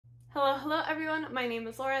Hello everyone, my name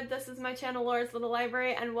is Laura, this is my channel Laura's Little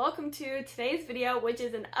Library, and welcome to today's video, which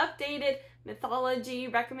is an updated mythology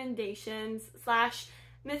recommendations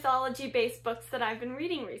 / mythology based books that I've been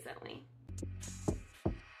reading recently.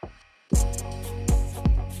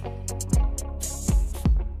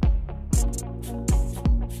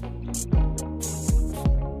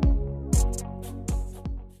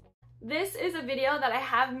 This is a video that I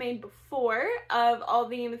have made before of all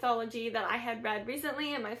the mythology that I had read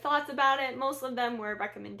recently and my thoughts about it. Most of them were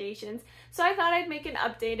recommendations, so I thought I'd make an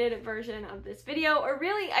updated version of this video, or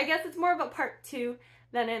really, I guess it's more of a part 2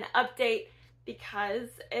 than an update because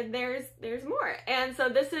there's more. And so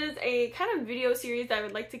this is a kind of video series that I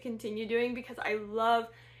would like to continue doing because I love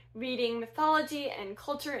reading mythology and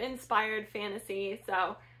culture-inspired fantasy,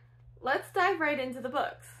 so let's dive right into the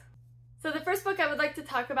books. So the first book I would like to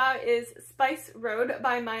talk about is Spice Road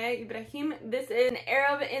by Maya Ibrahim. This is an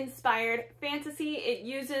Arab-inspired fantasy. It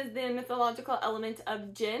uses the mythological element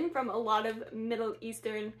of jinn from a lot of Middle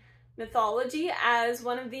Eastern mythology as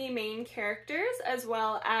one of the main characters, as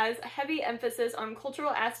well as a heavy emphasis on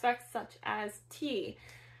cultural aspects such as tea.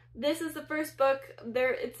 This is the first book.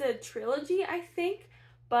 It's a trilogy, I think,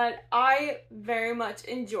 but I very much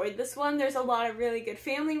enjoyed this one. There's a lot of really good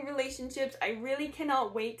family relationships. I really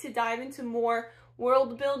cannot wait to dive into more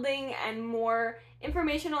world building and more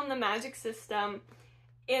information on the magic system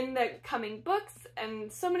in the coming books, and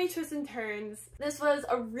so many twists and turns. This was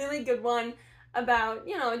a really good one about,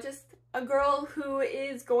 just a girl who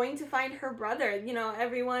is going to find her brother.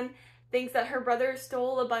 Everyone thinks that her brother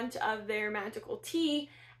stole a bunch of their magical tea,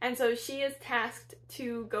 and so she is tasked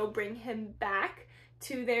to go bring him back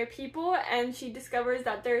to their people, and she discovers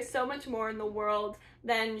that there's so much more in the world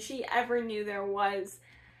than she ever knew there was,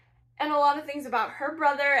 and a lot of things about her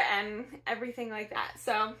brother and everything like that.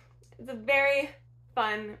 So it's a very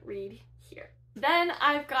fun read here. Then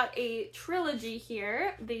I've got a trilogy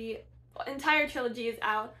here. The entire trilogy is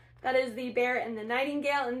out. That is The Bear and the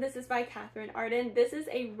Nightingale, and this is by Catherine Arden. This is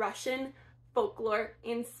a Russian folklore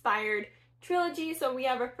inspired trilogy. So we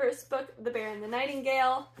have our first book, The Bear and the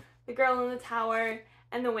Nightingale, The Girl in the Tower,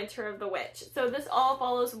 and The Winter of the Witch. So this all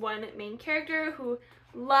follows one main character who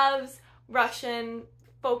loves Russian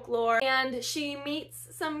folklore, and she meets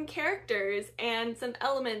some characters and some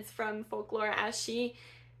elements from folklore as she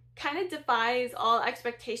kind of defies all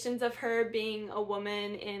expectations of her being a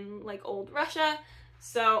woman in like old Russia.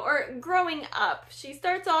 Or growing up. She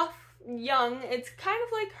starts off young. It's kind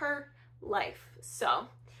of like her life. So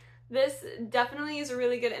this definitely is a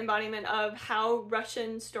really good embodiment of how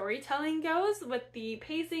Russian storytelling goes with the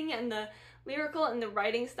pacing and the lyrical and the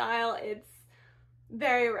writing style. It's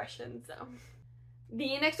very Russian, so.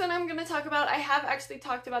 The next one I'm going to talk about, I have actually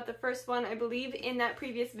talked about the first one, I believe, in that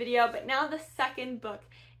previous video, but now the second book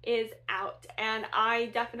is out, and I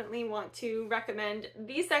definitely want to recommend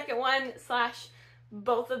the second one /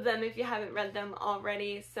 both of them if you haven't read them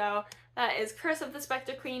already. So that is Curse of the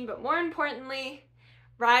Spectre Queen, but more importantly,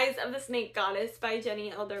 Rise of the Snake Goddess by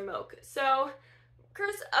Jenny Elder Moak. So,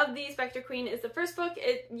 Curse of the Spectre Queen is the first book.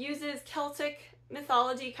 It uses Celtic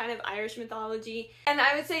mythology, kind of Irish mythology, and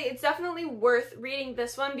I would say it's definitely worth reading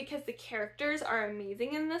this one because the characters are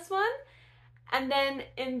amazing in this one. And then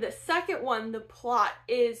in the second one, the plot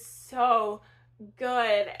is so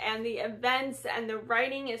good, and the events and the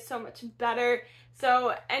writing is so much better.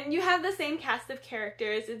 So, and you have the same cast of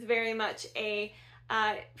characters. It's very much a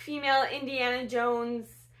female Indiana Jones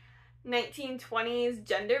 1920s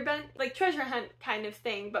gender bent, like treasure hunt kind of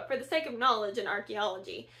thing, but for the sake of knowledge and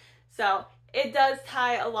archaeology. So it does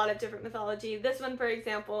tie a lot of different mythology. This one, for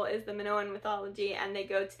example, is the Minoan mythology, and they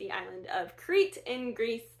go to the island of Crete in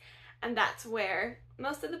Greece, and that's where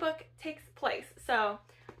most of the book takes place. So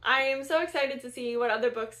I am so excited to see what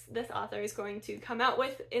other books this author is going to come out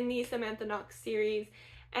with in the Samantha Knox series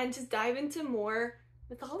and just dive into more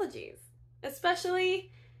mythologies,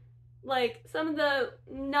 especially like some of the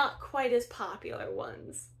not quite as popular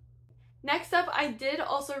ones. Next up, I did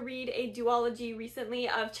also read a duology recently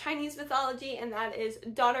of Chinese mythology, and that is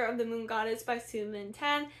Daughter of the Moon Goddess by Su Lin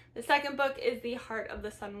Tan. The second book is The Heart of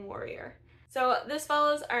the Sun Warrior. So this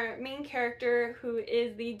follows our main character, who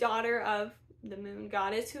is the daughter of the Moon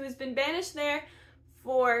Goddess, who has been banished there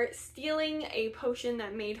for stealing a potion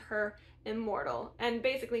that made her immortal and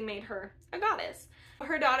basically made her a goddess.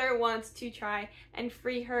 Her daughter wants to try and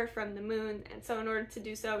free her from the moon, and so in order to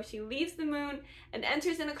do so, she leaves the moon and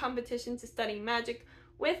enters in a competition to study magic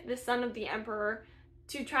with the son of the emperor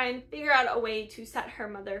to try and figure out a way to set her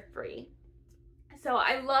mother free. So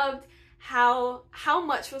I loved how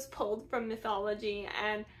much was pulled from mythology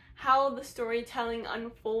and how the storytelling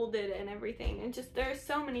unfolded and everything, and just there's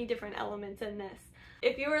so many different elements in this.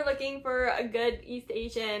 If you are looking for a good East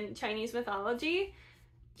Asian Chinese mythology,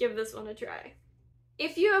 give this one a try.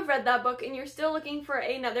 If you have read that book and you're still looking for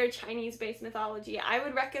another Chinese-based mythology, I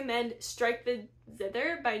would recommend Strike the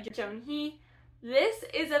Zither by Joan He. This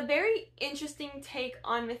is a very interesting take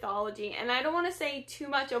on mythology, and I don't want to say too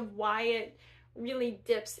much of why it really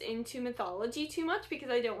dips into mythology too much because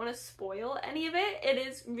I don't want to spoil any of it. It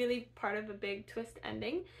is really part of a big twist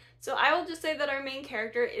ending. So I will just say that our main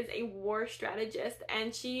character is a war strategist,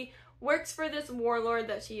 and she works for this warlord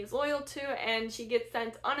that she is loyal to, and she gets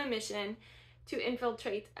sent on a mission to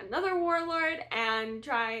infiltrate another warlord and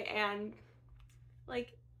try and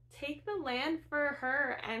like take the land for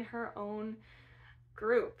her and her own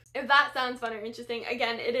group. If that sounds fun or interesting,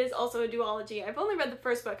 again, it is also a duology. I've only read the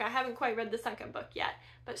first book. I haven't quite read the second book yet,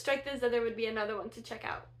 but Strike the Zither would be another one to check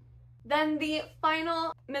out. Then the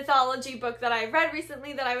final mythology book that I read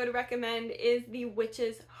recently that I would recommend is The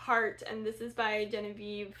Witch's Heart, and this is by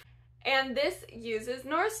Genevieve. And this uses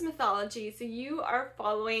Norse mythology, so you are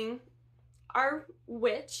following our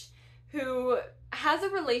witch who has a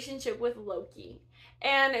relationship with Loki.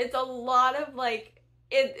 And it's a lot of like,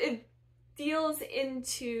 it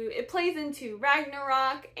plays into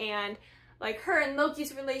Ragnarok, and like her and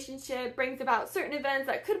Loki's relationship brings about certain events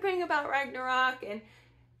that could bring about Ragnarok, and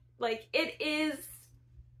like it is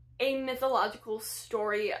a mythological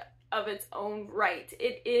story of its own right.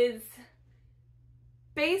 It is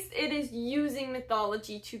using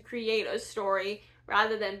mythology to create a story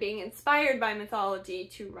rather than being inspired by mythology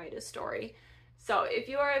to write a story. So if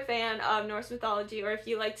you are a fan of Norse mythology, or if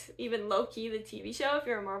you liked even Loki, the TV show, if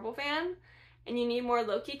you're a Marvel fan, and you need more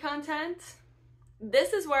Loki content,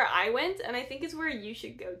 this is where I went, and I think is where you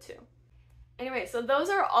should go to. Anyway, so those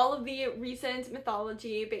are all of the recent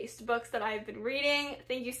mythology-based books that I've been reading.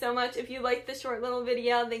 Thank you so much. If you liked this short little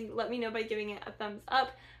video, then let me know by giving it a thumbs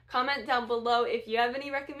up. Comment down below if you have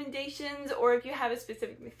any recommendations, or if you have a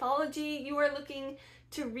specific mythology you are looking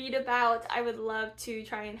to read about. I would love to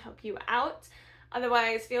try and help you out.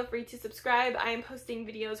 Otherwise, feel free to subscribe. I am posting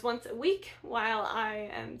videos once a week while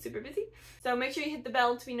I am super busy. So make sure you hit the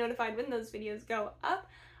bell to be notified when those videos go up.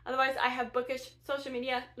 Otherwise, I have bookish social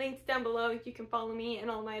media links down below. You can follow me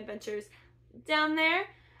and all my adventures down there.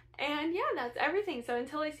 And yeah, that's everything. So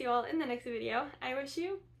until I see you all in the next video, I wish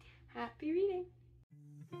you happy reading.